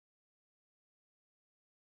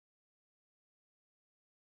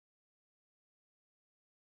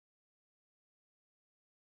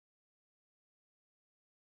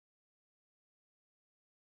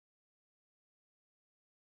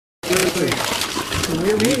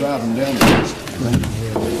We're ready.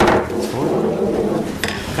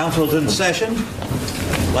 Council's in session.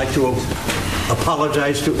 I'd like to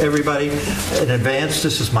apologize to everybody in advance.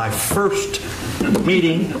 This is my first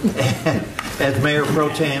meeting as Mayor Pro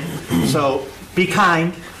Tem, so be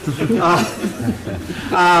kind.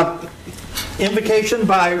 Invocation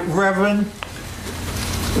by Reverend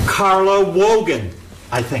Carla Wogan.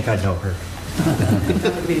 I think I know her.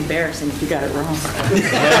 That would be embarrassing if you got it wrong.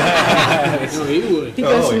 He would. He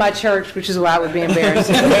goes to my church, which is why it would be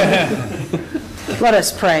embarrassing. Let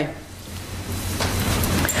us pray.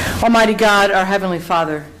 Almighty God, our Heavenly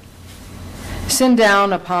Father, send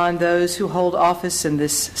down upon those who hold office in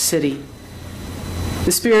this city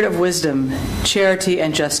the spirit of wisdom, charity,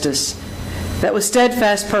 and justice, that with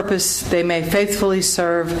steadfast purpose they may faithfully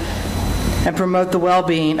serve and promote the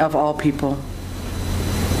well-being of all people.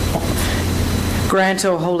 Grant,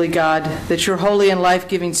 O holy God, that your holy and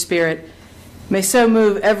life-giving spirit may so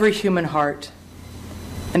move every human heart,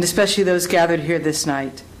 and especially those gathered here this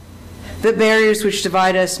night, that barriers which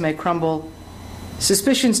divide us may crumble,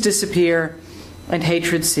 suspicions disappear, and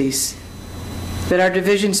hatred cease, that our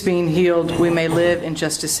divisions being healed, we may live in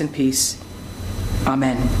justice and peace.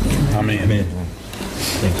 Amen. Amen. Amen.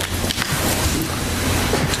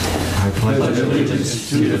 I pledge allegiance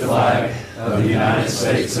to the flag of the United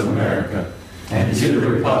States of America and to the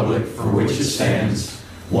republic for which it stands,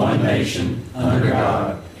 one nation, under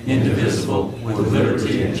God, indivisible, with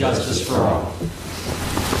liberty and justice for all.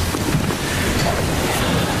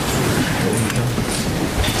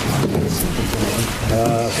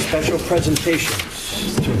 Special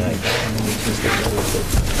presentations tonight.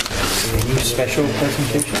 Any special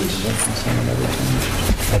presentations?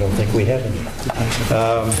 I don't think we have any.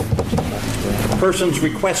 Persons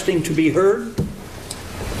requesting to be heard?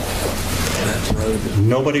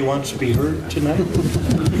 Nobody wants to be heard tonight?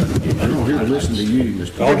 I'm not here to listen to you,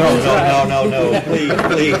 Mr. Oh, no. Please.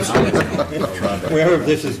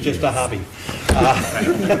 This is just a hobby.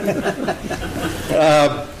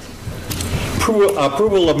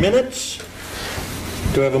 Approval of minutes.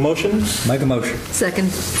 Do I have a motion? Make a motion.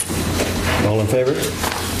 Second. All in favor?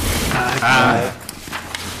 Aye.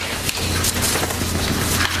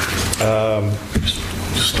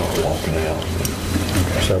 Just start walking out.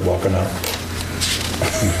 Start walking out.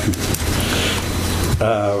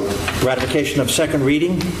 Ratification of second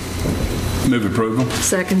reading. Move approval.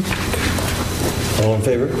 Second. All in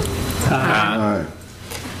favor? Aye.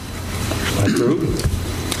 Approved.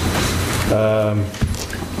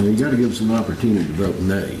 Now you got to give us an opportunity to vote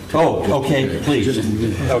nay. Oh, okay, please. Just a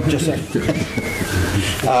second.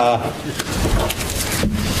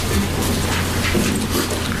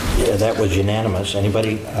 Yeah, that was unanimous.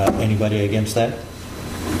 Anybody against that?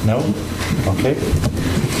 No? Okay.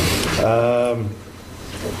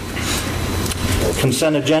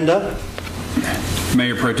 Consent agenda.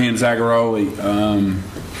 Mayor Pro Tem Zagaroli,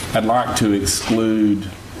 I'd like to exclude,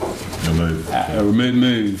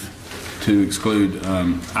 move to exclude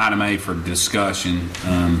item A for discussion.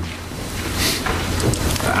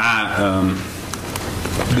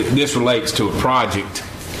 This relates to a project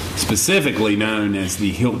specifically known as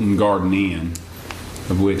the Hilton Garden Inn,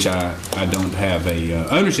 of which I don't have a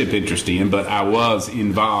ownership interest in, but I was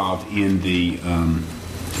involved in the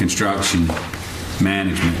construction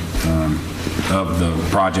management of the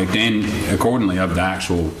project and accordingly of the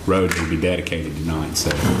actual road that will be dedicated tonight.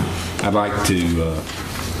 So I'd like to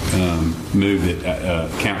move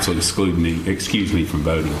that council excuse me from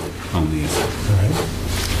voting on this. All right.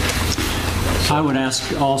 I would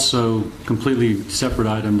ask also, completely separate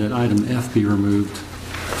item, that item F be removed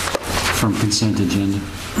from consent agenda.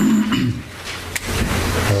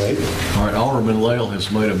 All right, Alderman Lael has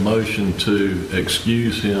made a motion to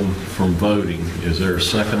excuse him from voting. Is there a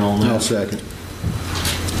second on that? I'll second.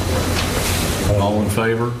 All in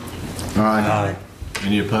favor? Aye.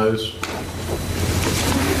 Any opposed?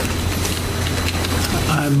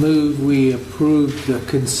 I move we approve the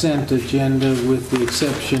consent agenda with the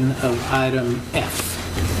exception of item F.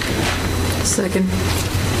 Second.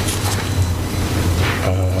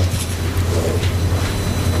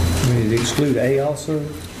 Did it exclude A also?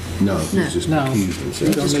 No, he's just No, accused we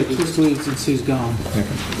himself. don't need to exclude since he's gone.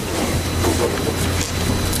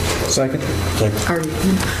 Second?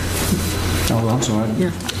 Oh, I'm sorry.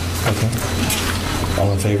 yeah. Okay.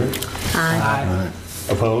 All in favor? Aye.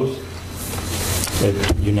 Opposed?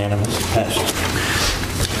 Unanimous. Passed.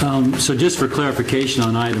 So just for clarification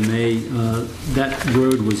on item A, that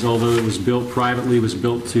road was, although it was built privately, was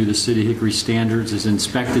built to the City of Hickory standards, is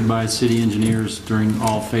inspected by city engineers during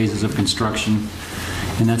all phases of construction,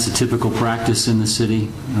 and that's a typical practice in the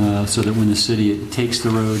city, so that when the city takes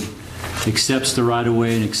the road, accepts the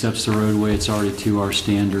right-of-way and accepts the roadway. It's already to our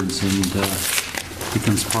standards and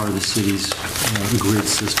becomes part of the city's grid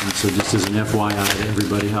system. So just as an FYI to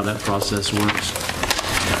everybody how that process works.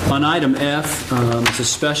 On item F, it's a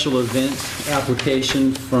special event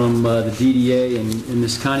application from the DDA and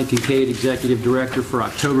Ms. Connie Kincaid, Executive Director for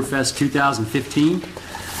Oktoberfest 2015.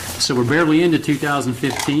 So we're barely into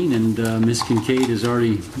 2015, and Ms. Kincaid is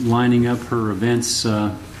already lining up her events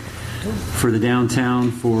for the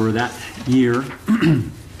downtown for that year.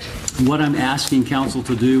 What I'm asking council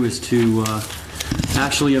to do is to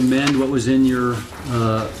actually amend what was in your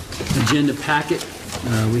agenda packet.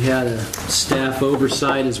 We had a staff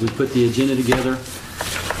oversight as we put the agenda together,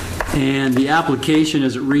 and the application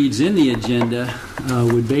as it reads in the agenda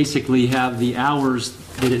would basically have the hours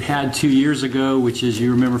that it had 2 years ago, which, as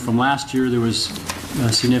you remember from last year, there was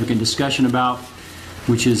significant discussion about,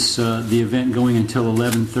 which is the event going until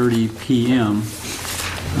 11:30 p.m.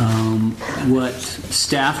 What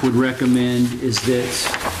staff would recommend is that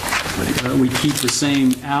we keep the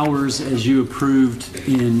same hours as you approved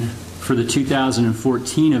for the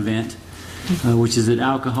 2014 event, which is that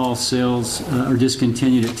alcohol sales are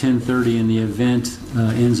discontinued at 10:30 and the event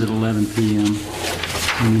ends at 11 p.m.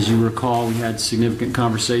 And as you recall, we had significant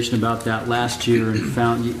conversation about that last year,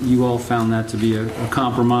 and you all found that to be a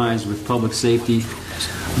compromise with public safety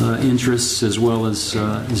interests as well as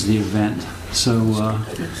the event. So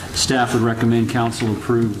staff would recommend council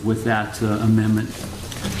approve with that amendment.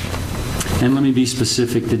 And let me be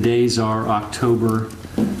specific. The days are October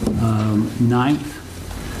 9th,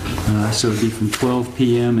 so it would be from 12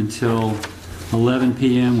 p.m. until 11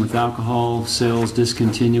 p.m. with alcohol sales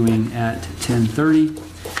discontinuing at 10:30,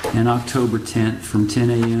 and October 10th from 10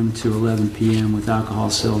 a.m. to 11 p.m. with alcohol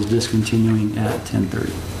sales discontinuing at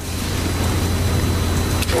 10:30.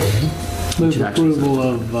 Move approval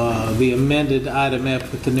of the amended item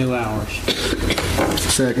F with the new hours.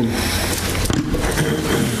 Second.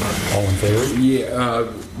 All in favor? Yeah,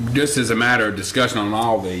 just as a matter of discussion on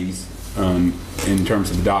all these, in terms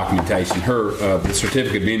of the documentation, the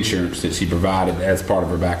certificate of insurance that she provided as part of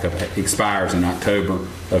her backup expires in October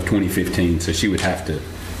of 2015, so she would have to,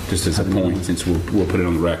 just as a point, since we'll put it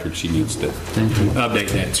on the record, she needs to update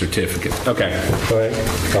that certificate. Okay. All right.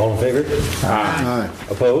 All in favor? Aye.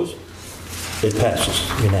 Opposed? It passes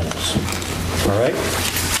unanimous. All right.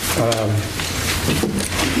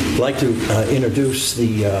 I'd like to introduce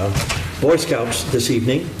the Boy Scouts this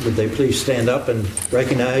evening. Would they please stand up and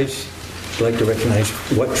recognize? I'd like to recognize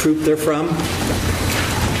what troop they're from.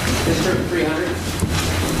 District 300.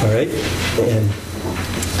 All right.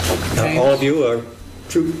 And all of you are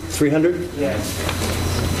troop 300? Yes.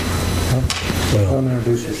 Well,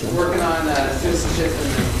 Introduce yourself. Working on citizenship in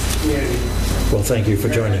the community. well, thank you for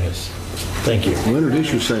joining us. Thank you. Well,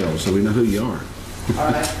 introduce yourselves so we know who you are.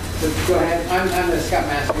 All right, so go ahead. I'm the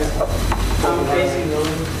Scoutmaster. I'm Casey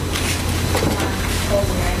Miller.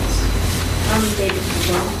 I'm David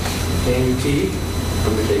Cabell. Danny T.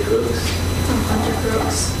 I'm Hunter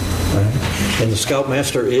Brooks. All right. And the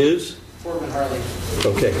Scoutmaster is? Foreman Harley.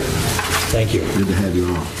 Okay. Thank you. Good to have you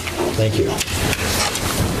all. Thank you.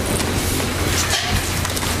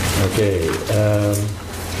 Okay.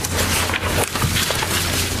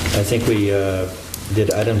 I think we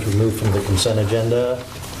did items removed from the consent agenda.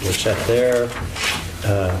 We're set there.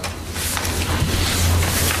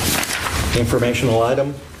 Informational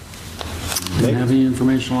item? Do you have any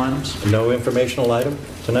informational items? No informational item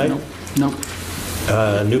tonight? Nope.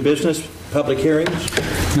 New business, public hearings?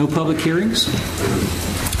 No public hearings?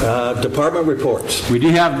 Department reports. We do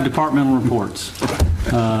have departmental reports.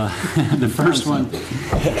 The first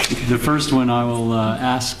one I will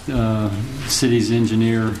ask City's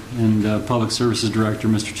engineer and Public Services Director,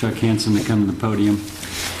 Mr. Chuck Hansen, to come to the podium.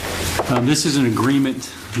 This is an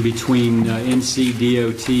agreement between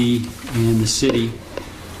nc.north and the city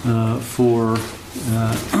for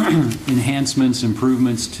enhancements,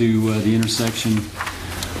 improvements to the intersection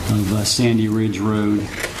of Sandy Ridge Road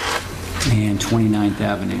and 29th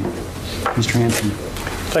Avenue. Mr. Hansen.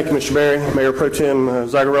 Thank you, Mr. Berry, Mayor Pro Tem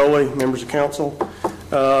Zagaroli, members of council.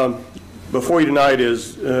 Before you tonight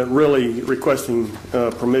is really requesting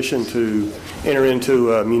permission to enter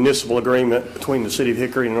into a municipal agreement between the City of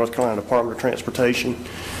Hickory and the North Carolina Department of Transportation.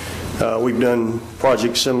 We've done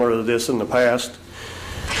projects similar to this in the past.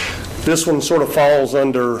 This one sort of falls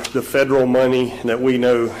under the federal money that we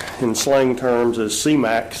know in slang terms as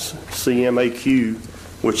CMAQ, C-M-A-Q,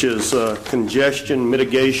 which is congestion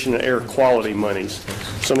mitigation and air quality monies.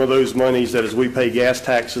 Some of those monies that as we pay gas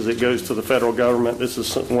taxes, it goes to the federal government. This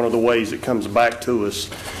is one of the ways it comes back to us,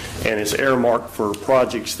 and it's earmarked for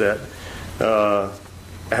projects that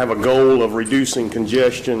have a goal of reducing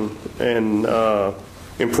congestion and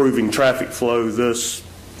improving traffic flow, this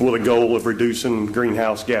with a goal of reducing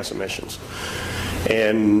greenhouse gas emissions.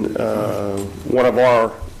 And one of our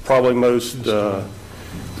probably most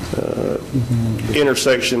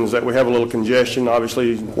intersections that we have a little congestion,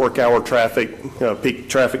 obviously work hour traffic, peak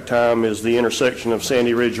traffic time, is the intersection of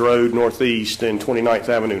Sandy Ridge Road Northeast and 29th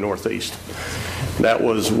Avenue Northeast. That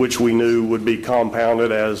was which we knew would be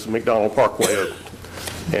compounded as McDonald Parkway opened.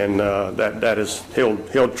 And that has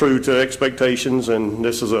held true to expectations, and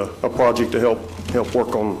this is a project to help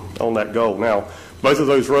work on that goal. Now, both of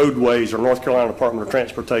those roadways are North Carolina Department of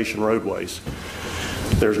Transportation roadways.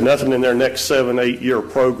 There's nothing in their next 7-8 year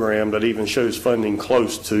program that even shows funding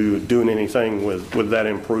close to doing anything with that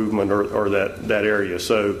improvement or that area.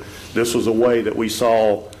 So this was a way that we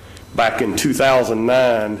saw back in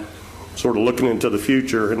 2009, sort of looking into the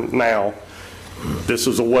future, and now this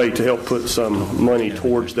is a way to help put some money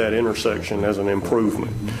towards that intersection as an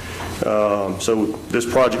improvement. So this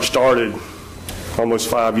project started almost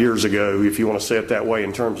 5 years ago, if you want to say it that way,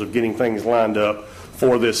 in terms of getting things lined up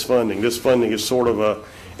for this funding. This funding is sort of a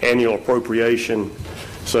annual appropriation,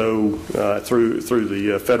 so through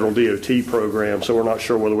the federal DOT program, so we're not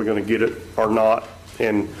sure whether we're going to get it or not.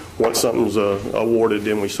 And once something's awarded,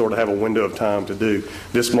 then we sort of have a window of time to do.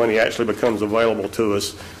 This money actually becomes available to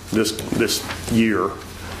us this year,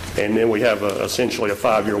 and then we have essentially a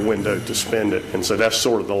 5-year window to spend it. And so that's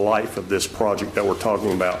sort of the life of this project that we're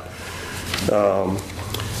talking about.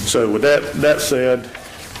 So with that said,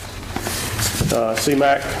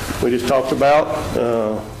 CMAQ we just talked about.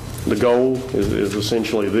 The goal is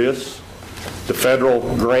essentially this. The federal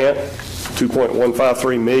grant,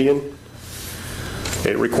 $2.153 million.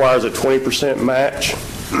 It requires a 20% match,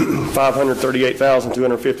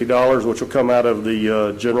 $538,250, which will come out of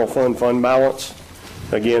the general fund balance.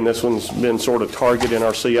 Again, this one's been sort of targeted in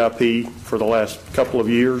our CIP for the last couple of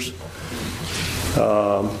years.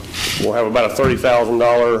 We'll have about a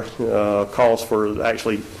 $30,000 cost for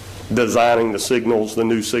actually designing the signals, the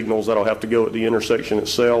new signals that'll have to go at the intersection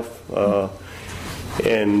itself,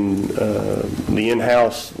 and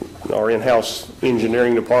our in-house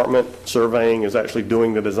engineering department, surveying, is actually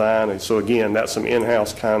doing the design. And so again, that's some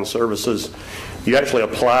in-house kind of services. You actually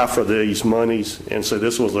apply for these monies, and so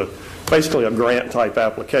this was basically a grant type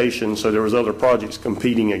application, so there was other projects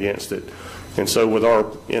competing against it. And so with our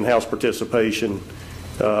in-house participation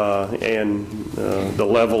and the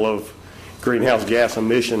level of greenhouse gas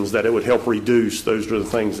emissions that it would help reduce, those are the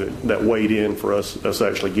things that weighed in for us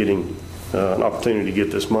actually getting an opportunity to get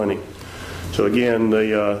this money. So again,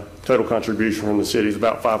 the total contribution from the city is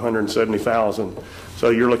about $570,000. So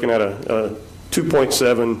you're looking at a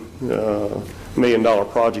 $2.7 million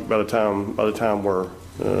project by the time we're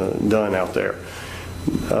done out there.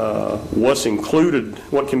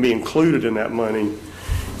 What can be included in that money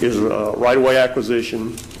is right-of-way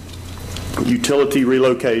acquisition, utility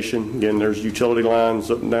relocation. Again, there's utility lines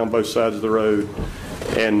up and down both sides of the road,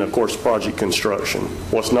 and of course project construction.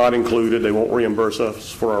 What's not included, they won't reimburse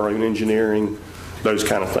us for our own engineering, those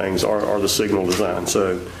kind of things, are the signal design.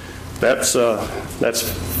 So that's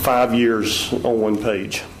 5 years on one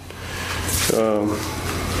page.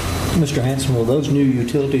 Mr. Hanson, will those new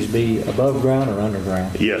utilities be above ground or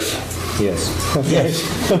underground? Yes. Yes. Okay.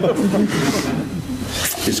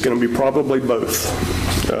 It's going to be probably both.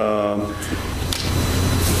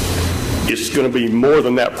 It's going to be more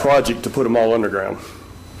than that project to put them all underground.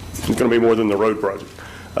 It's going to be more than the road project.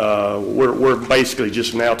 We're basically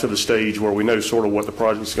just now to the stage where we know sort of what the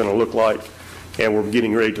project's going to look like, and we're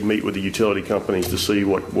getting ready to meet with the utility companies to see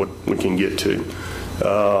what we can get to.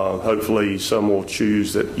 Hopefully some will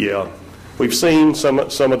choose that, yeah. We've seen some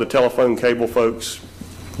of the telephone cable folks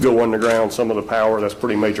go underground, some of the power, that's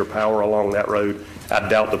pretty major power along that road. I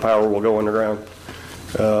doubt the power will go underground.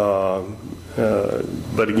 But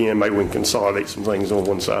again, maybe we can consolidate some things on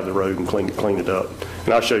one side of the road and clean it up.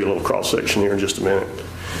 And I'll show you a little cross section here in just a minute.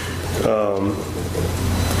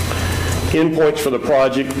 Endpoints for the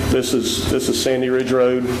project. This is Sandy Ridge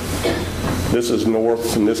Road. This is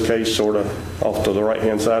north, in this case, sort of off to the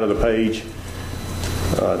right-hand side of the page.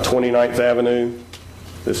 29th Avenue.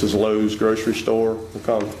 This is Lowe's grocery store. The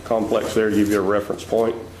complex there, give you a reference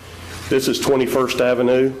point. This is 21st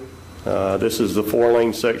Avenue. This is the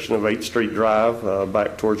 4-lane section of 8th Street Drive,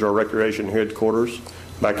 back towards our recreation headquarters,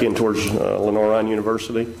 back in towards Lenore Ryan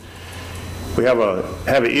University. We have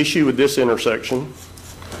an issue with this intersection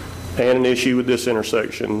and an issue with this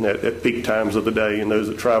intersection at peak times of the day, and those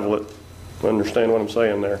that travel it understand what I'm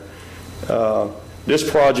saying there. This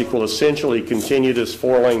project will essentially continue this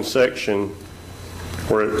 4-lane section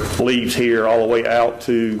where it leaves here all the way out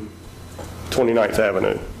to 29th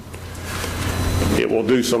Avenue. It will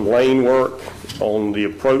do some lane work on the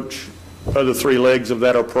approach, other three legs of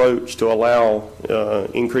that approach to allow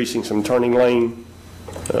increasing some turning lane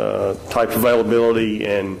type availability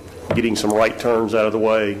and getting some right turns out of the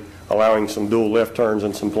way, allowing some dual left turns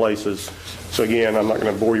in some places. So again, I'm not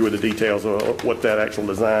going to bore you with the details of what that actual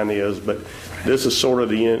design is, but this is sort of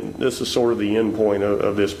the end. This is sort of the end point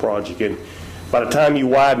of this project. And by the time you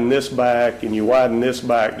widen this back and you widen this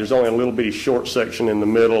back, there's only a little bitty short section in the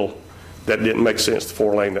middle that didn't make sense to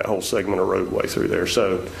four-lane that whole segment of roadway through there.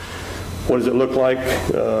 So what does it look like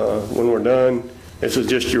when we're done? This is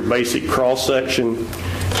just your basic cross section.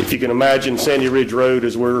 If you can imagine Sandy Ridge Road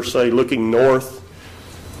as we're, say, looking north,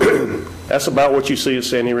 that's about what you see as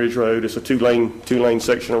Sandy Ridge Road. It's a two-lane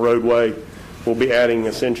section of roadway. We'll be adding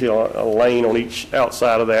essentially a lane on each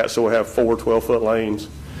outside of that, so we'll have 4 12-foot lanes,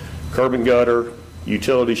 curb and gutter,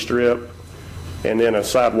 utility strip, and then a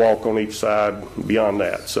sidewalk on each side beyond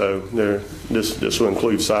that. So this will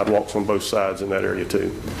include sidewalks on both sides in that area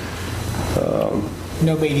too.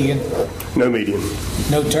 No median, No median.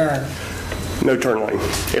 no turn. No turn lane.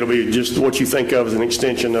 It'll be just what you think of as an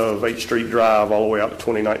extension of 8th Street Drive all the way out to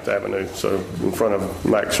 29th Avenue. So in front of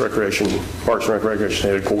Max Recreation, Parks and Recreation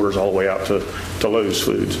headquarters all the way out to Lowe's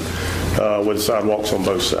Foods with sidewalks on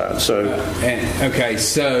both sides. So okay,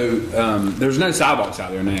 so there's no sidewalks out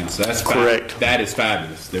there now, so that's correct. That is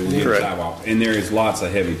fabulous. There will be Correct. sidewalks, and there is lots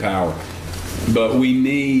of heavy power. But we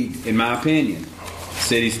need, in my opinion,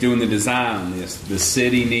 city's doing the design on this. The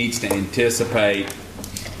city needs to anticipate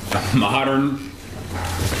a modern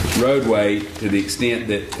roadway to the extent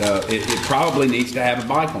that it probably needs to have a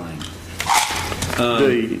bike lane.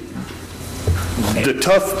 The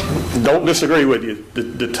tough, don't disagree with you,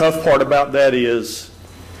 the tough part about that is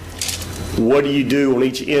what do you do on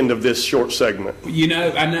each end of this short segment? You know,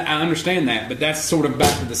 I understand that, but that's sort of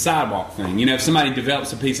back to the sidewalk thing. You know, if somebody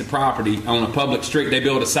develops a piece of property on a public street, they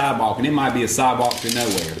build a sidewalk, and it might be a sidewalk to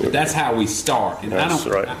nowhere. But that's how we start. And That's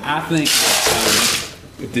right. I think that,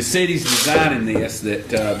 if the city's designing this, that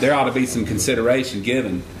there ought to be some consideration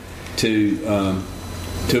given to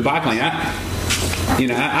a bike lane.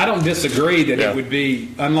 I don't disagree that it would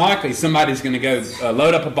be unlikely somebody's going to go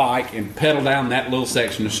load up a bike and pedal down that little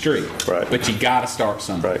section of street. Right. But you got to start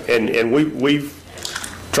somewhere. Right. And we've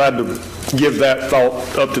tried to give that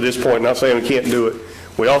thought up to this point. Not saying we can't do it.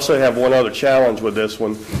 We also have one other challenge with this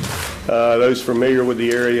one. Those familiar with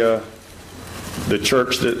the area, the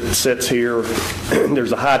church that sits here,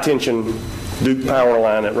 there's a high-tension Duke power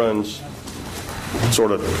line that runs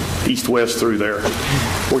sort of east-west through there.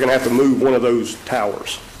 We're going to have to move one of those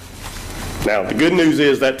towers. Now, the good news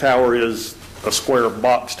is that tower is a square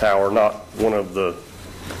box tower, not one of the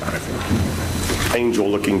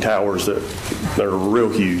angel-looking towers that are real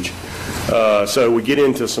huge. So we get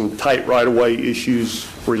into some tight right-of-way issues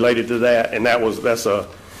related to that, and that's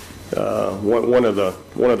one of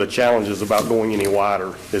the challenges about going any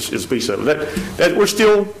wider is piece of it. That we're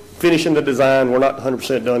still finishing the design. We're not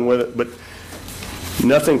 100% done with it, but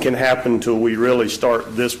nothing can happen until we really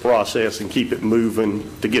start this process and keep it moving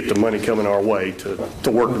to get the money coming our way to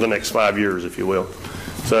work for the next 5 years, if you will.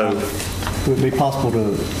 So, would it be possible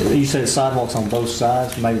to, you said sidewalks on both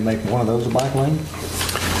sides, maybe make one of those a bike lane?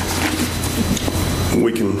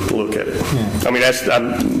 we can look at it. Yeah. I mean,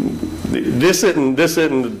 this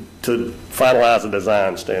isn't to finalize a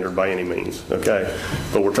design standard by any means, okay?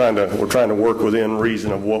 But we're trying to work within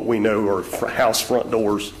reason of what we know are house front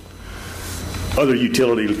doors, other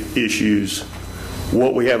utility issues,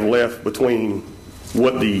 what we have left between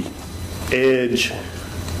what the edge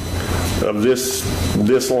of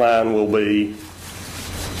this line will be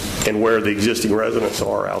and where the existing residents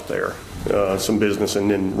are out there. Some business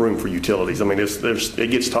and then room for utilities. I mean,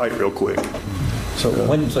 it gets tight real quick. So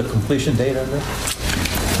when's the completion date of this?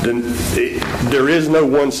 There is no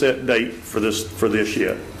one set date for this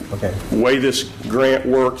yet. Okay. The way this grant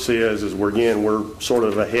works is we're sort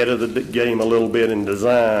of ahead of the game a little bit in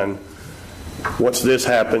design. Once this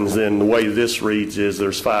happens, then the way this reads is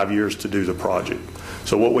there's 5 years to do the project.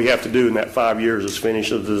 So what we have to do in that 5 years is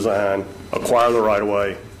finish the design, acquire the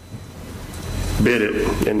right-of-way, bid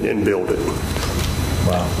it, and build it.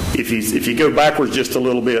 Wow. If you go backwards just a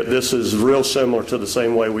little bit, this is real similar to the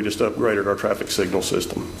same way we just upgraded our traffic signal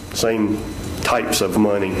system. Same types of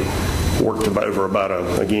money, worked over about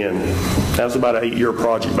that was about an 8-year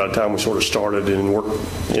project by the time we sort of started and worked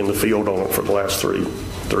in the field on it for the last three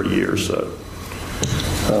years. So,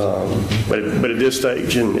 but at this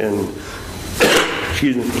stage, and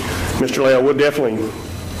excuse me, Mr. Lael, we'll definitely.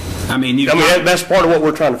 That's part of what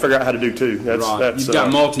we're trying to figure out how to do too. You've got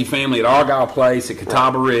multifamily at Argyle Place, at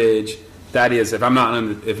Catawba Ridge. that is, if I'm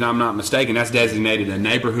not mistaken, that's designated a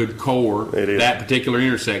neighborhood core. It is. That particular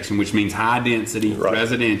intersection, which means high density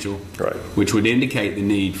residential, which would indicate the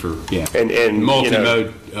need for and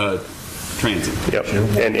multi-mode transit. Yep.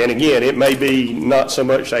 And again, it may be not so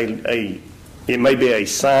much it may be a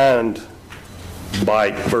signed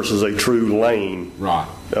bike versus a true lane. Right.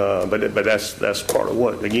 But that's part of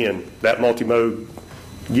what, again, that multi-mode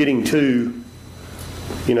getting to,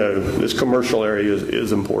 this commercial area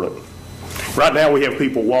is important. Right now we have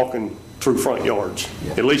people walking through front yards.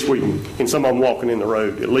 Yeah. At least and some of them walking in the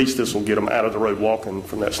road. At least this will get them out of the road walking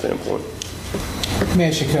from that standpoint. Let me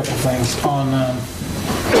ask you a couple things on,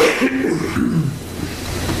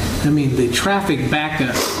 the traffic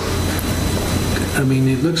backup.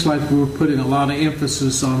 It looks like we're putting a lot of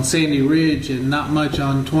emphasis on Sandy Ridge and not much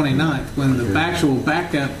on 29th. When the actual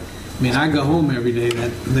backup, I go home every day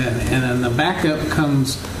and then the backup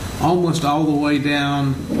comes almost all the way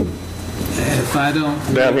down. If I don't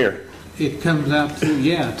down here, it comes out to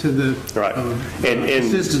the right and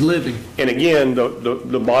assisted living. And again,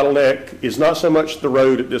 the bottleneck is not so much the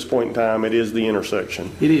road at this point in time; it is the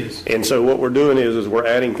intersection. It is. And so what we're doing is we're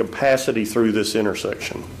adding capacity through this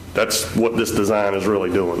intersection. That's what this design is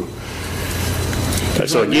really doing.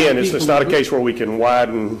 So again, it's not a case where we can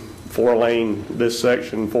widen 4-lane this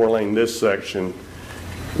section, 4-lane this section.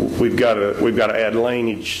 We've got to add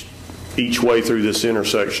laneage each way through this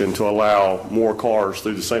intersection to allow more cars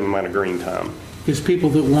through the same amount of green time. Because people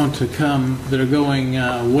that want to come, that are going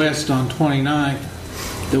west on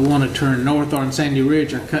 29th, that want to turn north on Sandy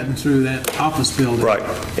Ridge, are cutting through that office building. Right.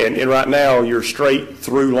 And right now, your straight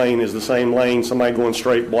through lane is the same lane. Somebody going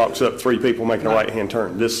straight blocks up 3 people making a right-hand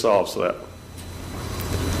turn. This solves that.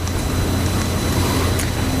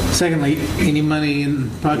 Secondly, any money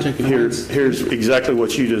in project? Here's exactly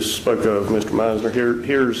what you just spoke of, Mr. Meisner.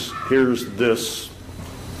 Here's this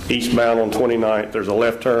eastbound on 29th. There's a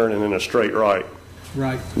left turn and then a straight right.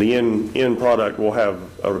 Right. The end product will have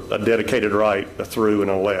a dedicated right, a through,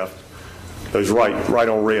 and a left. Those right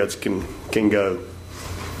on reds can go.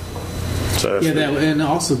 So and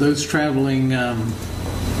also those traveling the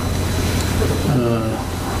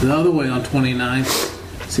other way on 29th.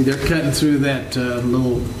 See, they're cutting through that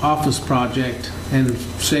little office project and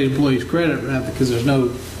state employees credit rather because there's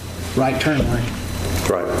no right turn lane.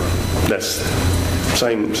 Right. That's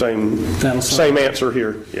same answer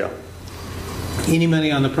here. Yeah. Any money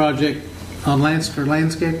on the project on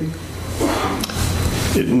landscaping?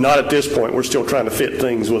 Not at this point. We're still trying to fit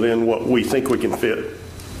things within what we think we can fit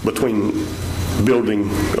between building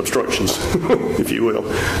obstructions, if you will.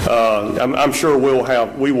 I'm sure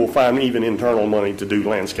we will find even internal money to do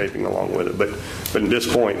landscaping along with it, but at this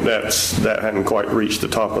point that hadn't quite reached the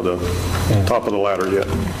top of the ladder yet.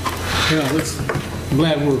 I'm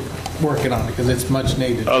glad we're working on it because it's much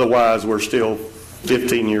needed. Otherwise, we're still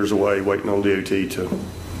 15 years away waiting on DOT to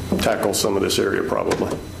tackle some of this area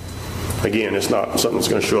probably. Again, it's not something that's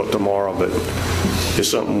going to show up tomorrow, but it's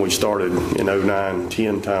something we started in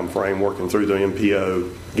 09-10 time frame, working through the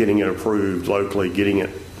MPO, getting it approved locally, getting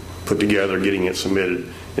it put together, getting it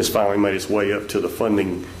submitted. It's finally made its way up to the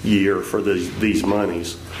funding year for these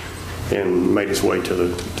monies and made its way to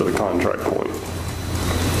the contract point.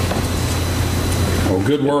 Well,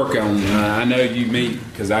 good work on. I know you meet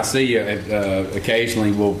because I see you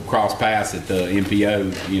occasionally. We'll cross paths at the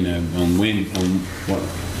MPO.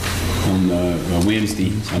 On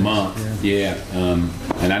Wednesday a month. Yeah.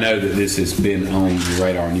 And I know that this has been on your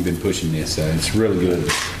radar and you've been pushing this, so it's really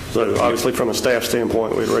good. So obviously from a staff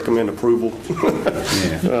standpoint, we'd recommend approval.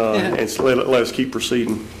 And let us keep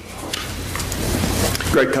proceeding.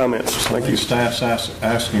 Great comments. Thank you. Staff's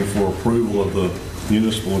asking for approval of the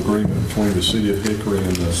municipal agreement between the City of Hickory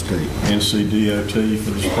and the state NC.DOT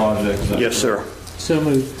for this project. Yes, sir. So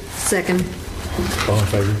moved. Second. All in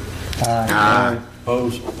favor? Aye.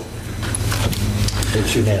 Opposed?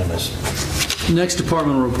 It's unanimous. Next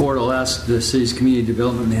departmental report, I'll ask the city's community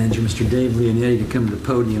development manager, Mr. Dave Leonetti, to come to the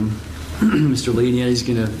podium. Mr. Leonetti is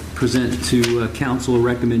going to present to council a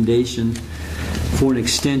recommendation for an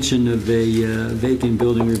extension of a vacant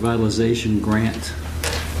building revitalization grant,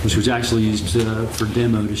 which was actually used for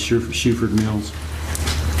demo to Shuford Mills.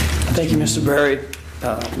 Thank you, Mr. Berry,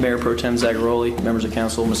 Mayor Pro Tem Zagaroli, members of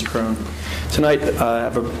council, Mr. Crone. Tonight, I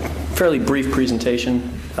have a fairly brief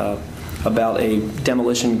presentation about a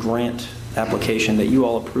demolition grant application that you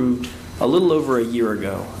all approved a little over a year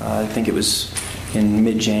ago. I think it was in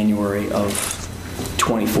mid-January of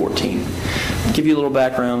 2014. I'll give you a little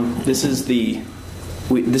background. This is the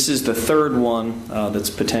third one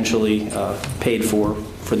that's potentially paid for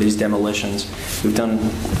these demolitions. We've done,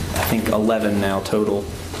 I think, 11 now total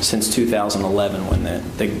since 2011 when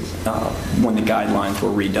the guidelines were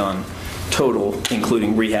redone, total,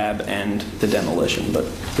 including rehab and the demolition. But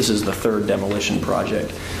this is the third demolition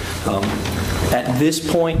project. At this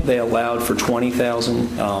point, they allowed for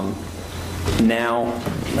 20,000. Now,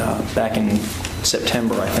 back in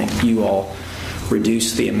September, I think you all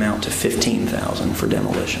reduced the amount to 15,000 for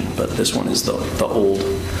demolition, but this one is the old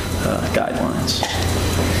guidelines.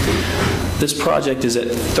 This project is at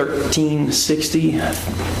 1360,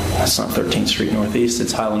 that's not 13th Street Northeast,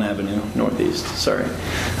 it's Highland Avenue Northeast, sorry.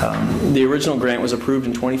 The original grant was approved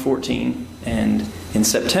in 2014, and in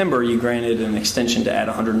September you granted an extension to add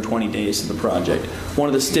 120 days to the project. One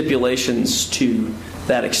of the stipulations to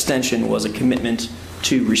that extension was a commitment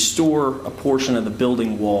to restore a portion of the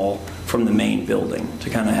building wall from the main building, to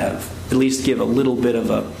kind of have, at least give a little bit of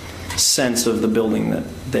a sense of the building that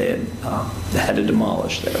they had to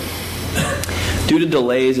demolish there. Due to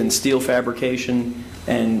delays in steel fabrication,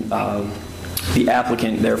 and the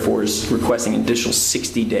applicant therefore is requesting an additional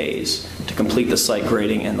 60 days to complete the site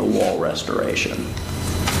grading and the wall restoration.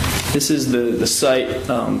 This is the site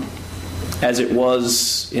as it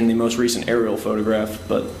was in the most recent aerial photograph,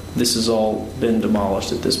 but this has all been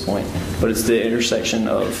demolished at this point. But it's the intersection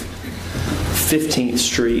of 15th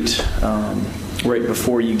Street, right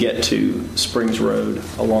before you get to Springs Road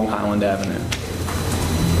along Highland Avenue.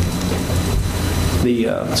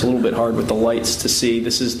 It's a little bit hard with the lights to see.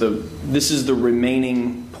 This is the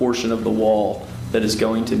remaining portion of the wall that is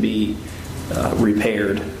going to be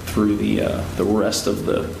repaired through the rest of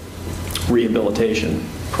the rehabilitation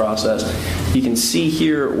process. You can see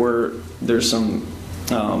here where there's some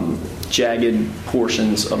jagged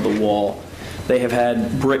portions of the wall. They have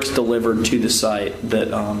had bricks delivered to the site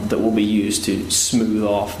that will be used to smooth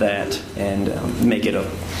off that and make it a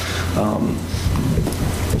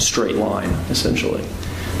straight line, essentially.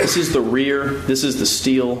 This is the rear. This is the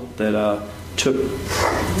steel that took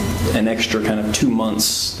an extra kind of 2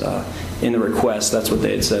 months in the request. That's what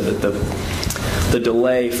they had said, that the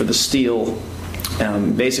delay for the steel,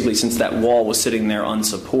 basically since that wall was sitting there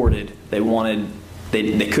unsupported, they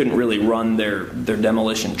couldn't really run their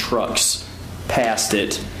demolition trucks past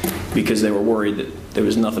it because they were worried that there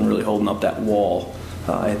was nothing really holding up that wall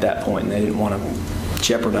at that point, and they didn't want to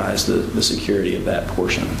jeopardize the security of that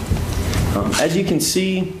portion. As you can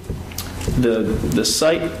see, the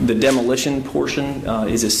site, the demolition portion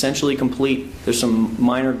is essentially complete. There's some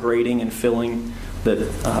minor grading and filling that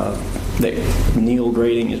Neil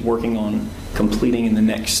Grading is working on completing in the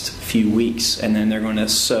next few weeks, and then they're going to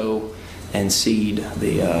sow and seed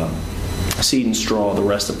and straw the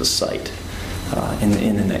rest of the site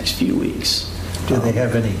in the next few weeks. Do they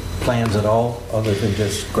have any plans at all other than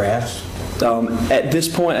just grass? At this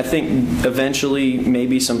point, I think eventually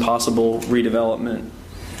maybe some possible redevelopment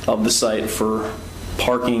of the site for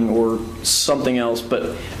parking or something else.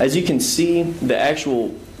 But as you can see, the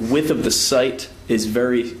actual width of the site is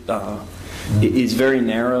very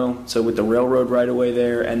narrow. So with the railroad right-of-way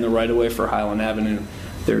there and the right-of-way for Highland Avenue,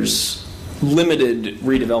 there's limited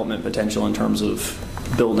redevelopment potential in terms of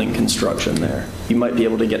building construction there. You might be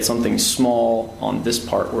able to get something small on this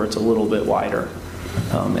part where it's a little bit wider,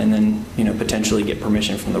 and then potentially get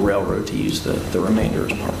permission from the railroad to use the remainder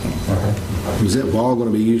as parking. Is that wall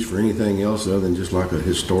going to be used for anything else other than just like a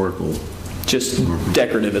historical? Just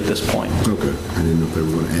decorative at this point. Okay, I didn't know if they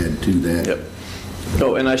were going to add to that. Yep.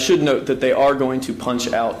 Oh, and I should note that they are going to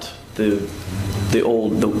punch out the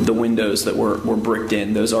windows that were bricked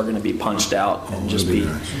in. Those are going to be punched out and just be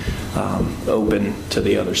open to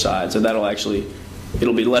the other side. So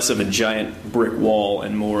it'll be less of a giant brick wall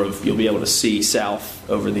and more of, you'll be able to see south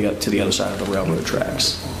over to the other side of the railroad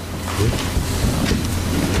tracks.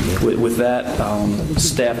 With that,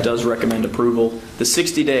 staff does recommend approval. The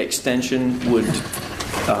 60-day extension would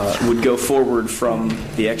go forward from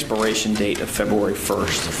the expiration date of February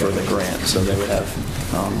 1st for the grant, so they would have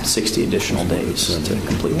 60 additional days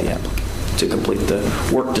to complete the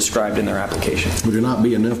work described in their application. Would there not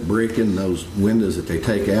be enough brick in those windows that they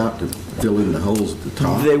take out to fill in the holes at the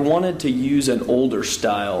top? They wanted to use an older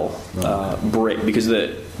style brick because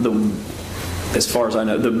as far as I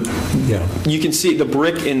know, you can see the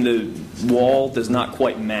brick in the wall does not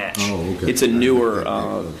quite match. Oh, okay. It's a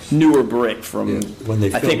newer brick from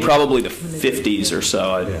I think probably the 50s or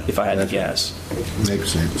so, if I had to guess.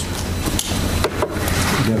 Makes sense.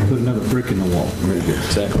 You got to put another brick in the wall.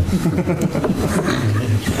 Exactly.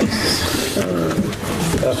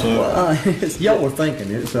 Y'all were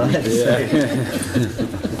thinking it, so I had to say.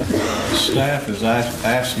 Staff is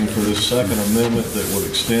asking for this second amendment that would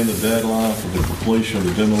extend the deadline for the completion of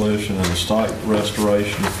the demolition and the site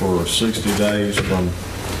restoration for 60 days from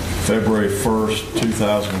February 1st,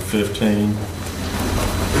 2015,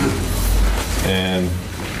 and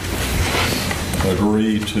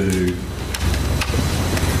agree to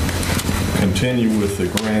continue with the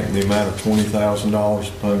grant in the amount of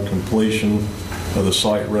 $20,000 upon completion of the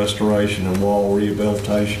site restoration and wall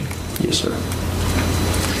rehabilitation. Yes, sir.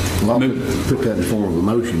 Well, I'll put that in the form of a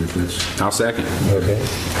motion if that's... I'll second. Okay.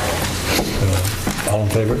 All in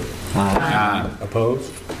favor? Aye.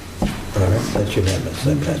 Opposed? All right, that's unanimous.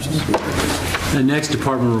 That passes. The next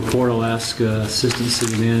department report, I'll ask Assistant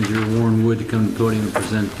City Manager Warren Wood to come to the podium and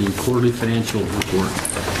present the quarterly financial report.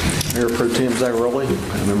 Mayor Pro Tem Zagaroli,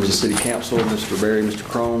 members of the City Council, Mr. Berry, Mr.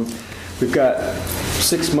 Crone. We've got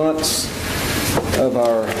 6 months of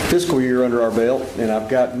our fiscal year under our belt, and I've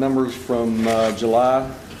got numbers from July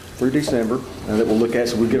through December that we'll look at,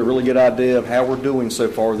 so we get a really good idea of how we're doing so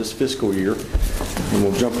far this fiscal year. And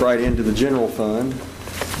we'll jump right into the general fund.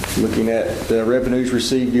 Looking at the revenues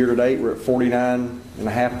received year to date, we're at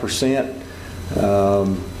 49.5%.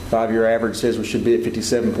 5-year average says we should be at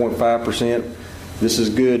 57.5%. This is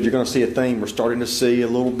good. You're going to see a theme. We're starting to see a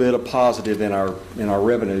little bit of positive in our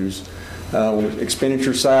revenues. On the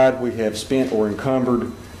expenditure side, we have spent or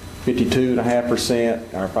encumbered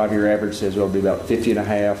 52.5%. Our 5-year average says it'll be about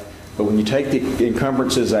 50.5%. But when you take the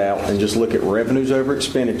encumbrances out and just look at revenues over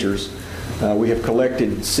expenditures, we have collected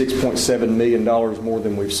 $6.7 million more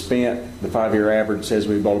than we've spent. The 5-year average says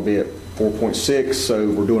we ought to be at 4.6, so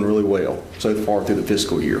we're doing really well so far through the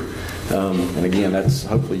fiscal year. And again, that's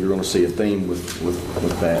hopefully you're going to see a theme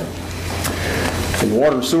with that. In the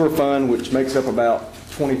water and sewer fund, which makes up about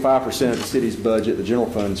 25% of the city's budget, the general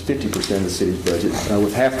fund is 50% of the city's budget.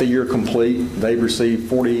 With half the year complete, they've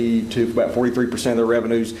received about 43% of their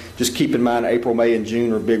revenues. Just keep in mind April, May, and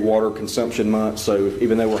June are big water consumption months, so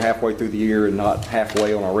even though we're halfway through the year and not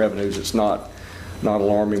halfway on our revenues, it's not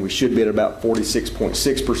alarming. We should be at about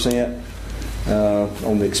 46.6%.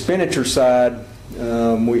 On the expenditure side,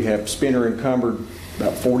 we have spent or encumbered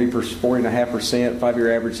about 40.5%.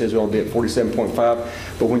 5-year average says we'll be at 47.5%.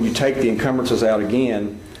 But when you take the encumbrances out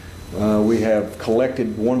again, we have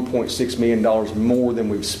collected $1.6 million more than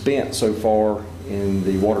we've spent so far in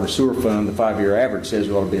the water and sewer fund. The 5-year average says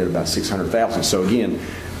we ought to be at about $600,000. So again,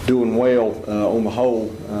 doing well on the whole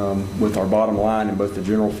with our bottom line in both the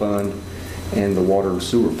general fund and the water and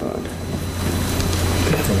sewer fund.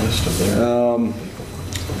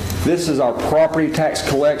 This is our property tax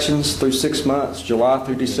collections through 6 months, July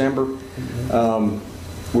through December.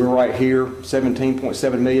 We're right here,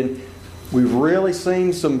 $17.7 million. We've really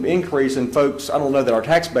seen some increase in folks. I don't know that our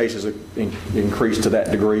tax base has increased to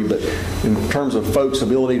that degree, but in terms of folks'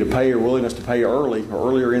 ability to pay or willingness to pay early or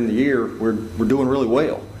earlier in the year, we're doing really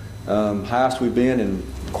well. Highest we've been in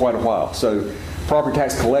quite a while. So property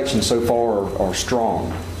tax collections so far are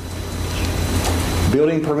strong.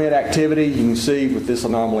 Building permit activity, you can see with this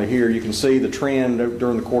anomaly here, you can see the trend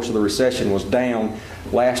during the course of the recession was down.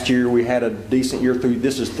 Last year we had a decent year through,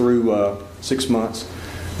 this is through 6 months.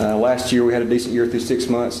 Last year we had a decent year through 6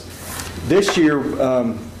 months. This year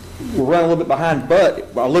we're running a little bit behind,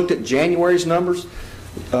 but I looked at January's numbers.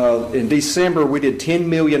 In December we did $10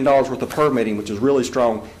 million worth of permitting, which is really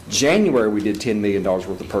strong. January we did $10 million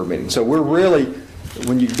worth of permitting. So we're really,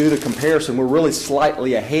 when you do the comparison, we're really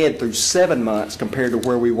slightly ahead through 7 months compared to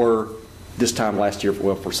where we were this time last year,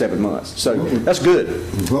 well, for 7 months. So that's good.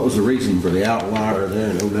 What was the reason for the outlier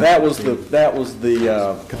there? That was the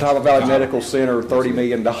Catawba Valley Medical Center $30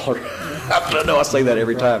 million. I know I say that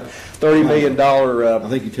every time. $30 million. I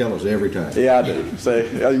think you tell us every time. Yeah, I do. So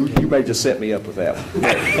you may just set me up with that one.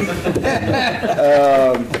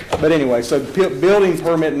 But anyway, so building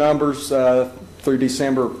permit numbers through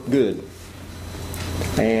December, good.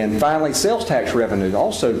 And finally, sales tax revenue,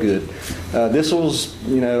 also good. This was,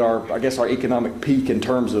 our economic peak in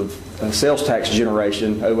terms of sales tax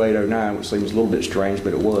generation, 08-09, which seems a little bit strange,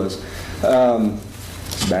 but it was.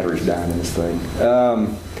 Battery's dying in this thing.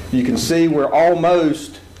 You can see we're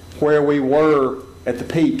almost where we were at the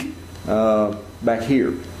peak back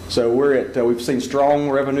here. So we're at, we've seen strong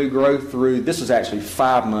revenue growth through, this is actually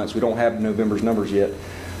 5 months. We don't have November's numbers yet.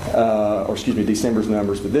 December's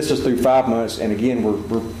numbers, but this is through 5 months, and again,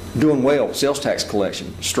 we're doing well. Sales tax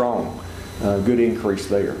collection, strong, good increase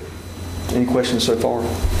there. Any questions so far?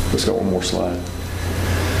 Let's go one more slide.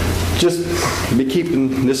 Just be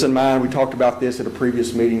keeping this in mind. We talked about this at a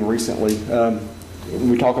previous meeting recently.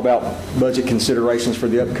 We talk about budget considerations for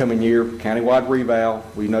the upcoming year. Countywide reval,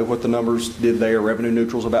 we know what the numbers did there. Revenue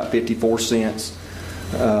neutral is about 54 cents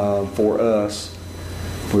for us.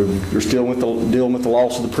 We're still dealing with the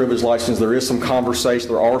loss of the privilege license. There are some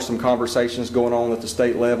conversations going on at the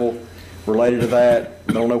state level related to that.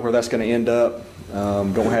 I don't know where that's going to end up.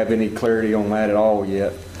 Don't have any clarity on that at all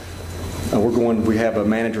yet. We have a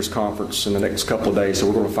managers conference in the next couple of days, so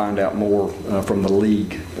we're going to find out more from the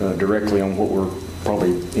league directly on what we're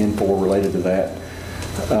probably in for related to that.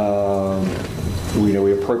 We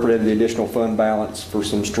appropriated the additional fund balance for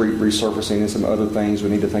some street resurfacing and some other things. We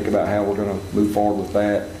need to think about how we're going to move forward with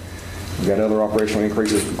that. We've got other operational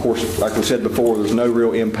increases. Of course, like we said before, there's no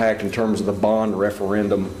real impact in terms of the bond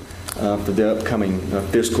referendum for the upcoming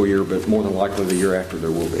fiscal year, but more than likely the year after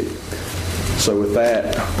there will be. So with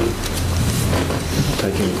that,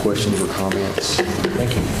 take any questions or comments.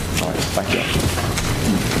 Thank you. All right, thank you.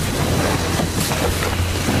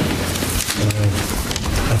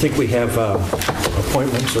 I think we have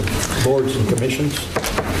appointments of boards and commissions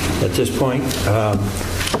at this point.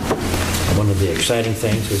 One of the exciting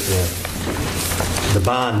things is the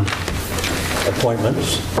bond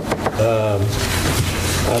appointments.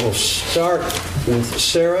 I will start with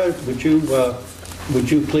Sarah. Would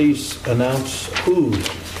you please announce who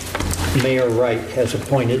Mayor Wright has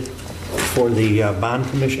appointed for the bond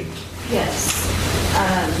commission? Yes.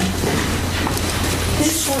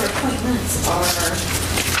 His four appointments are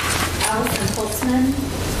Allison Holtzman,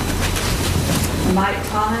 Mike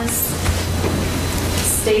Thomas,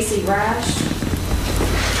 Stacy Rash,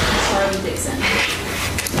 and Charlie Dixon.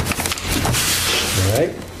 All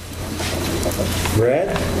right. Brad?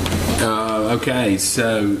 Okay,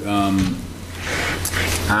 so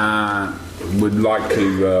I would like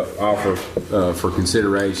to offer for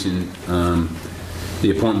consideration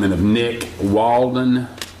the appointment of Nick Walden,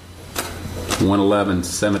 111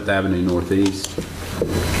 7th Avenue Northeast.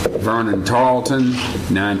 Vernon Tarleton,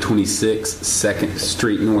 926 2nd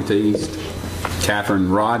Street Northeast.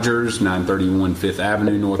 Catherine Rogers, 931 5th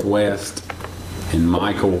Avenue Northwest. And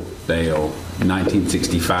Michael Bell,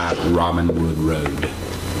 1965 Robinwood Road.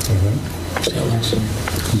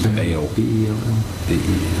 Bell.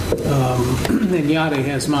 And Yadi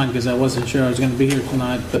has mine because I wasn't sure I was going to be here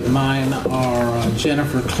tonight, but mine are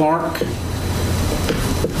Jennifer Clark,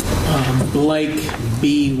 Blake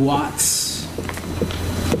B. Watts,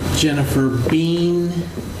 Jennifer Bean,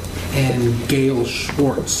 and Gail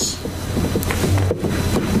Schwartz.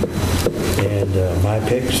 And my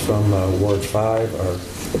picks from Ward 5 are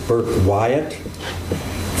Bert Wyatt,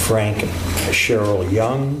 Frank Cheryl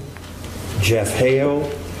Young, Jeff Hale,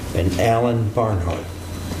 and Alan Barnhart.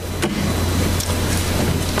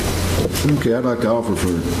 Okay, I'd like to offer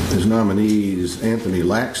for his nominees Anthony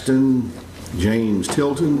Laxton, James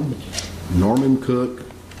Tilton, Norman Cook,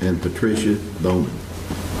 and Patricia Bowman.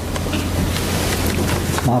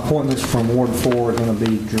 My appointments from Ward 4 are going to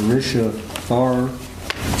be Jerisha Farr,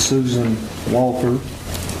 Susan Walker,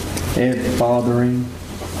 Ed Fothering,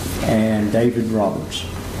 and David Roberts.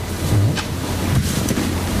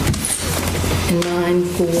 And mine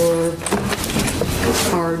for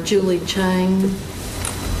are Julie Chang,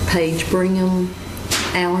 Paige Brigham,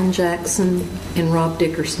 Alan Jackson, and Rob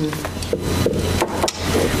Dickerson.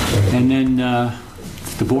 And then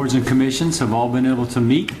the boards and commissions have all been able to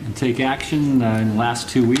meet and take action in the last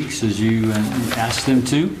 2 weeks as you asked them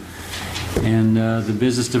to. And the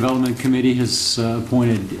Business Development Committee has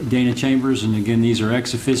appointed Dana Chambers, and again, these are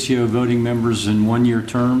ex officio voting members in one-year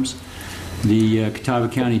terms. The Catawba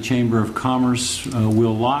County Chamber of Commerce,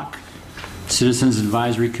 Will Locke. Citizens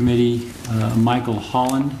Advisory Committee, Michael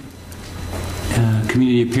Holland.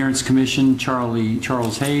 Community Appearance Commission,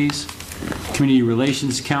 Charles Hayes. Community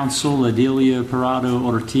Relations Council, Adelia Parado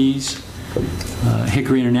Ortiz.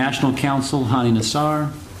 Hickory International Council, Hani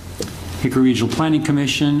Nassar. Hickory Regional Planning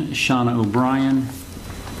Commission, Shauna O'Brien.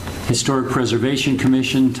 Historic Preservation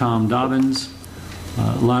Commission, Tom Dobbins.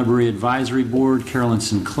 Library Advisory Board, Carolyn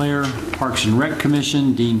Sinclair. Parks and Rec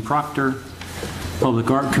Commission, Dean Proctor. Public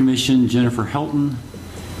Art Commission, Jennifer Helton.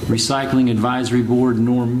 Recycling Advisory Board,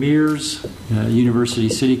 Norm Mears. University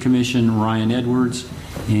City Commission, Ryan Edwards.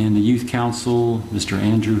 And the Youth Council, Mr.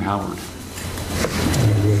 Andrew Howard.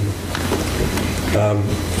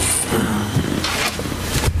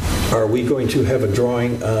 Are we going to have a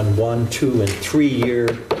drawing on 1, 2, and 3 year?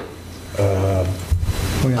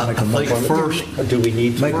 I think first, do we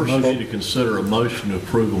need to need to consider a motion to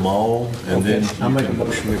approve them all, and then I'll make a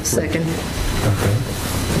motion to approve. Second. Okay.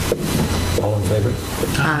 All in favor?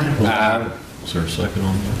 Aye. Is there a second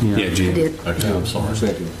on that? Yeah, Jim. I did. Okay, I'm sorry.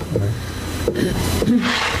 Second.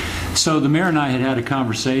 So the mayor and I had a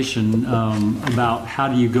conversation about how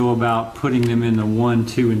do you go about putting them in the 1,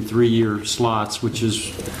 2, and 3 year slots, which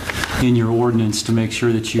is in your ordinance to make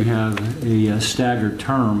sure that you have a staggered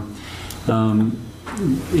term.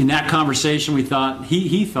 In that conversation, we thought,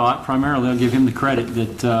 he thought, primarily, I'll give him the credit,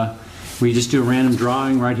 that we just do a random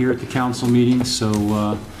drawing right here at the council meeting.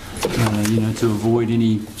 So to avoid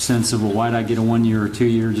any sense of, well, why did I get a 1 year or 2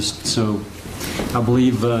 year? Just so I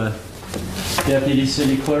believe Deputy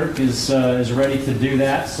City Clerk is ready to do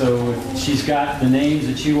that. So she's got the names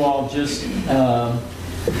that you all just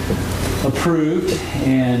approved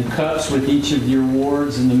and cups with each of your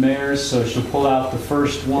wards and the mayors. So she'll pull out the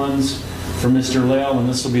first ones for Mr. Lell, and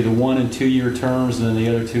this will be the 1 and 2 year terms, and then the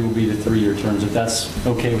other 2 will be the 3 year terms, if that's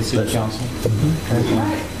okay with City Council. All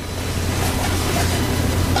right.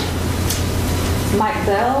 Mike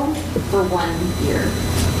Bell for 1 year.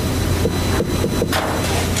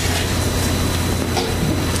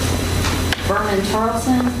 Vernon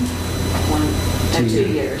Charlson,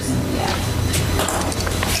 2 years. Yeah.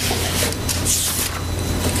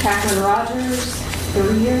 Catherine Rogers,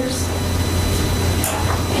 3 years.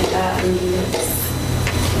 And that leaves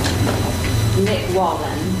Nick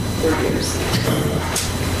Walden, 3 years.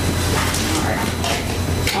 All right.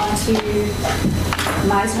 On to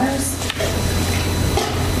Meisner's.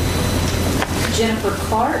 Jennifer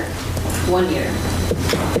Clark, 1 year.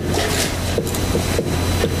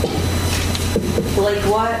 Blake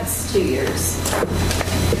Watts, 2 years.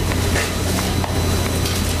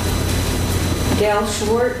 Gail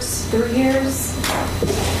Schwartz, 3 years.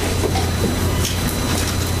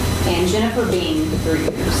 And Jennifer Bean, 3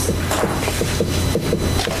 years.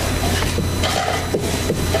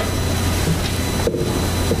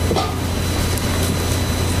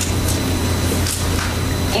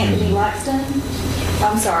 Anthony Laxton.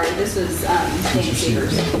 I'm sorry, this was Danny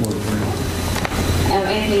Seegers.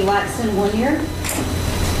 Anthony Laxton, 1 year.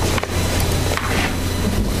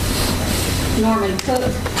 Norman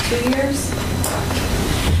Cook, 2 years.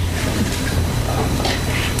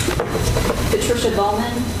 Patricia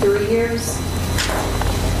Bowman, 3 years.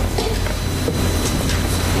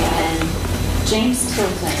 And James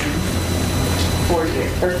Tilton, 4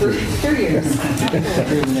 years, or 3 years.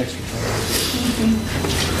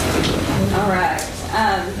 All right.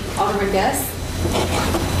 Alderman Guest.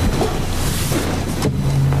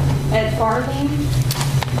 Ed Farthing,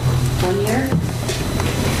 1 year.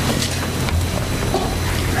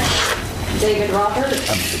 David Roberts,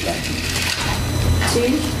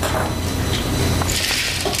 2.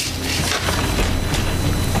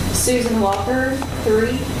 Susan Walker,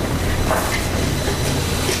 3.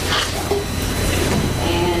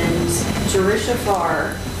 And Jerusha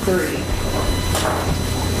Farr, 3.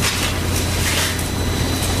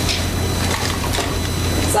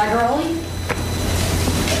 Zagaroli.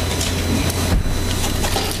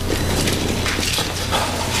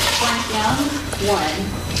 Frank Young, 1.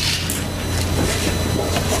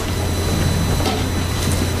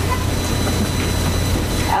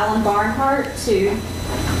 Alan Barnhart, 2.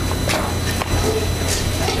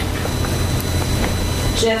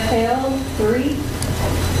 Jeff Hale, 3.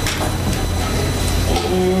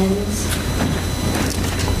 And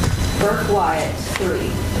Burke Wyatt,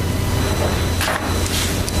 3.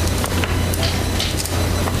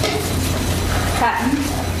 Patton.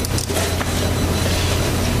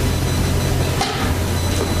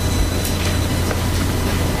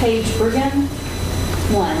 Paige Brigham,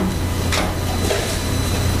 1.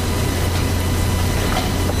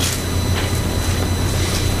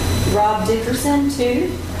 Rob Dickerson, 2.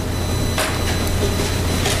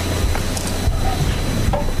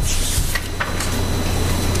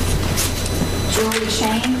 Julie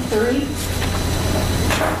Shane, 3.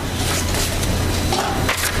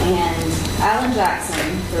 And Alan Jackson,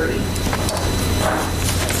 3.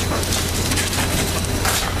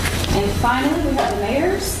 And finally, we have the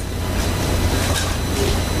mayors.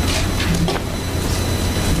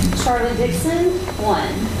 Charlie Dixon,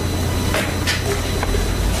 1.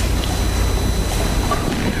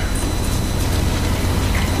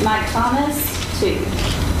 Mike Thomas, 2.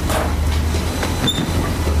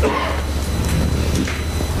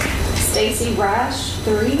 Stacy Rash,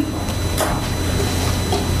 3.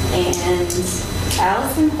 And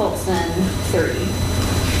Allison Holtzman, 3.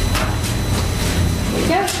 There you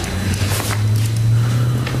go.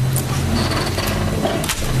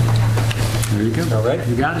 There you go. All right.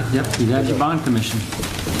 You got it. Yep. You got your bond commission.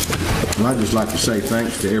 Well, I'd just like to say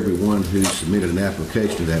thanks to everyone who submitted an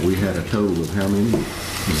application to that. We had a total of how many?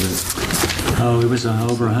 Oh, it was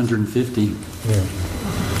over 150. Yeah. I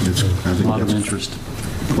think a lot of that's interest.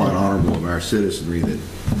 Quite honorable of our citizenry that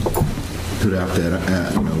put out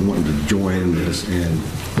that, wanting to join this and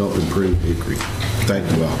help improve Hickory. Thank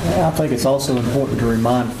you all. I think it's also important to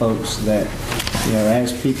remind folks that,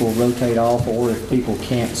 as people rotate off or if people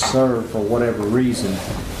can't serve for whatever reason,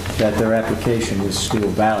 that their application is still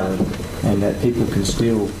valid and that people can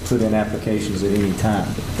still put in applications at any time.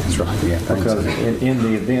 That's right, yeah. Because in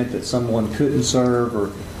the event that someone couldn't serve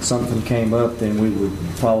or something came up, then we would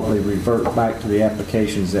probably revert back to the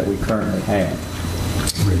applications that we currently have.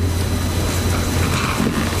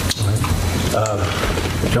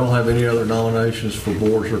 Don't have any other nominations for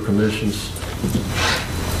boards or commissions?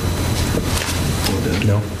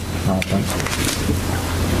 No. I don't think so.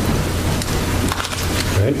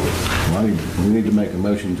 Right. Well, we need to make a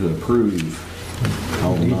motion to approve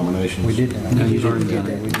all the nominations. We did that. No, you've already done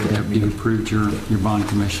it. You approved your bond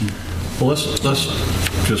commission. Well, let's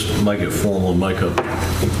just make it formal and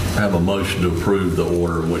have a motion to approve the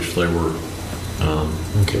order in which they were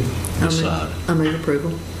decided. I move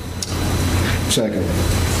approval. Second.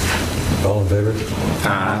 All in favor?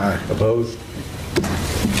 Aye. Opposed?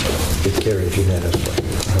 It carries unanimously.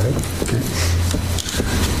 All right. Okay.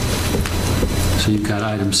 So you've got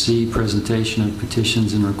item C, presentation of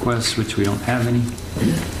petitions and requests, which we don't have any.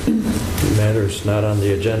 Matters not on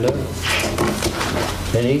the agenda.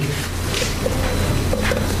 Any?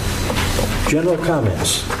 General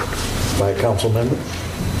comments by a council member?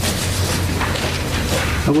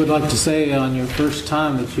 I would like to say on your first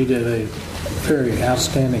time that you did a very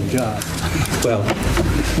outstanding job. Well,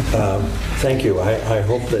 thank you. I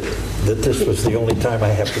hope that this was the only time I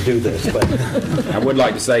have to do this, but I would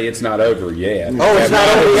like to say it's not over yet. oh, it's not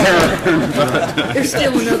over yet. There's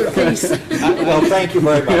still another piece. Well, thank you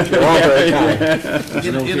very much. You're all very kind.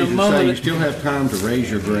 In a moment, you still have time to raise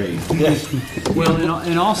your grade. Yes. Well,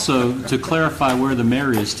 and also to clarify where the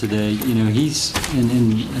mayor is today, you know, he's, and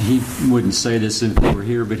he wouldn't say this if he were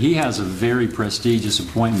here, but he has a very prestigious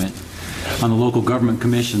appointment on the local government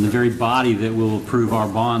commission, the very body that will approve our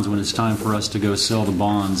bonds when it's time for us to go sell the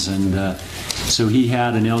bonds. And so he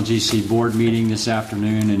had an LGC board meeting this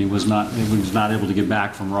afternoon, and he was not able to get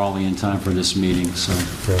back from Raleigh in time for this meeting. So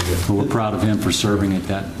we're proud of him for serving at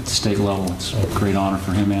that state level. It's a great honor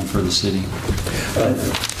for him and for the city.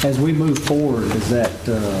 As we move forward, does that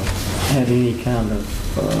have any kind of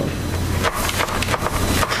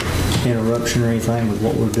interruption or anything with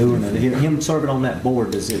what we're doing? Him serving on that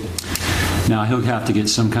board, does it? Now, he'll have to get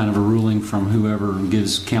some kind of a ruling from whoever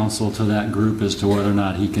gives counsel to that group as to whether or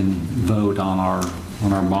not he can vote on our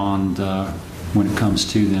bond when it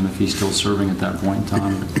comes to them, if he's still serving at that point in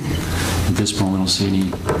time. At this point, we don't see any,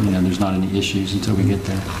 there's not any issues until we get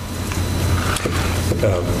there.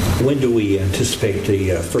 When do we anticipate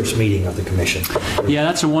the first meeting of the commission? Yeah,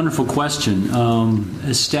 that's a wonderful question.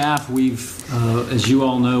 As staff, as you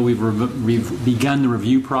all know, we've begun the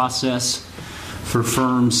review process for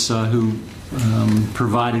firms who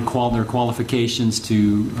provided their qualifications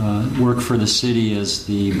to work for the city as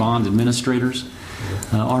the bond administrators.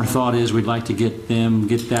 Our thought is we'd like to get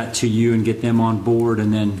that to you and get them on board,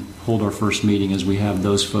 and then hold our first meeting as we have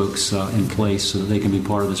those folks in place so that they can be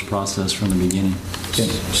part of this process from the beginning.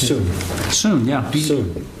 Soon, yeah.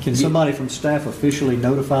 Soon. Can somebody from staff officially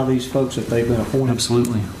notify these folks that they've been appointed?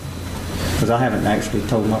 Absolutely. Because I haven't actually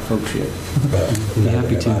told my folks yet. Be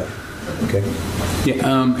happy to. Okay.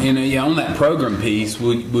 Yeah, on that program piece,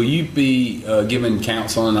 will you be giving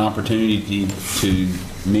council an opportunity to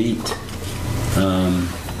meet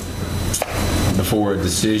before a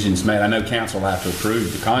decision's made? I know council will have to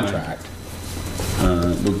approve the contract.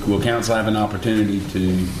 Will council have an opportunity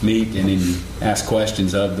to meet and then ask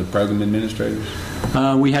questions of the program administrators?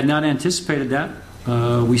 We had not anticipated that.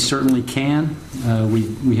 We certainly can.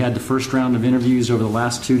 We had the first round of interviews over the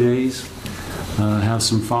last 2 days. Have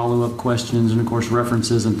some follow-up questions and, of course,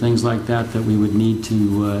 references and things like that we would need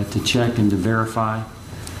to check and to verify.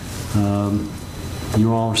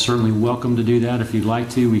 You all are certainly welcome to do that if you'd like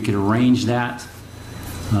to. We could arrange that.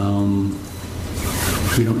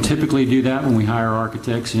 We don't typically do that when we hire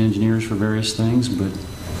architects and engineers for various things, but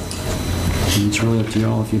it's really up to you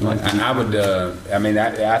all if you'd like to. I would.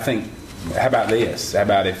 I think. How about this? How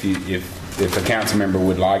about if a council member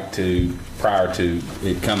would like to, prior to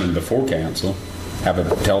it coming before council, have a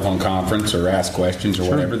telephone conference or ask questions or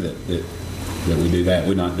whatever, that we do that.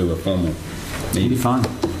 We not do a formal meeting. Be fine.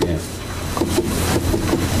 Yeah.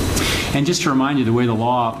 And just to remind you, the way the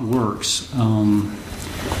law works,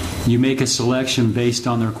 you make a selection based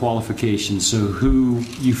on their qualifications. So who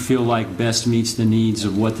you feel like best meets the needs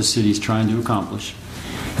of what the city is trying to accomplish.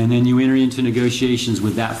 And then you enter into negotiations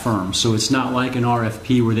with that firm. So it's not like an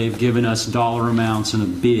RFP where they've given us dollar amounts and a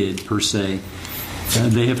bid per se.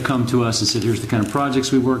 They have come to us and said, here's the kind of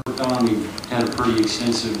projects we worked on. We've had a pretty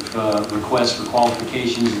extensive request for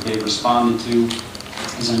qualifications that they've responded to.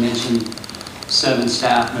 As I mentioned, 7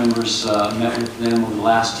 staff members met with them over the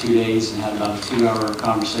last 2 days and had about a 2-hour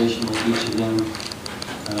conversation with each of them,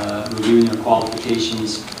 reviewing their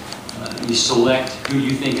qualifications. You select who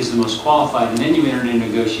you think is the most qualified, and then you enter into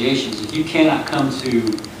negotiations. If you cannot come to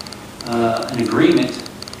an agreement,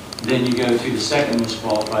 then you go to the second most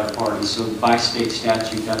qualified party. So by state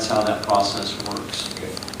statute, that's how that process works.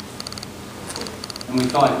 And we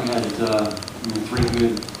felt like we had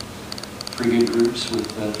three good groups with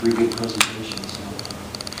three good presentations. So.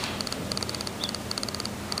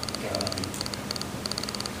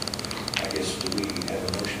 I guess, do we have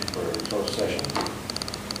a motion for a closed session?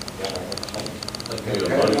 Okay, a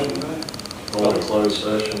motion on a closed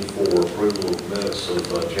session for approval of minutes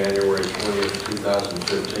of January 20th,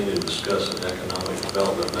 2015 to discuss an economic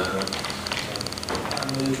development matter. I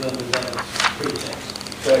move under that pretext.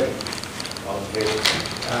 Second. All in favor?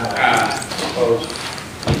 Aye. Opposed?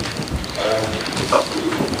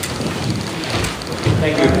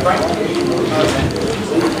 Thank you, Frank.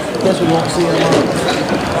 Guess we won't see him.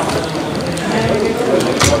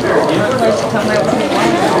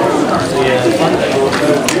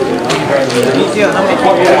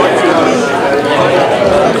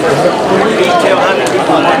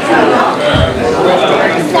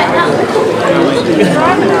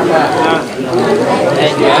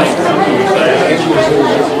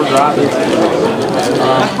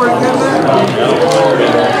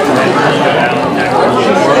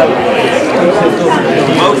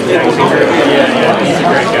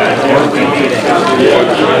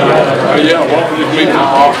 Yeah, what would you meet in the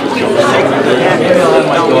office?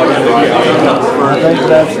 I think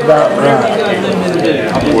that's about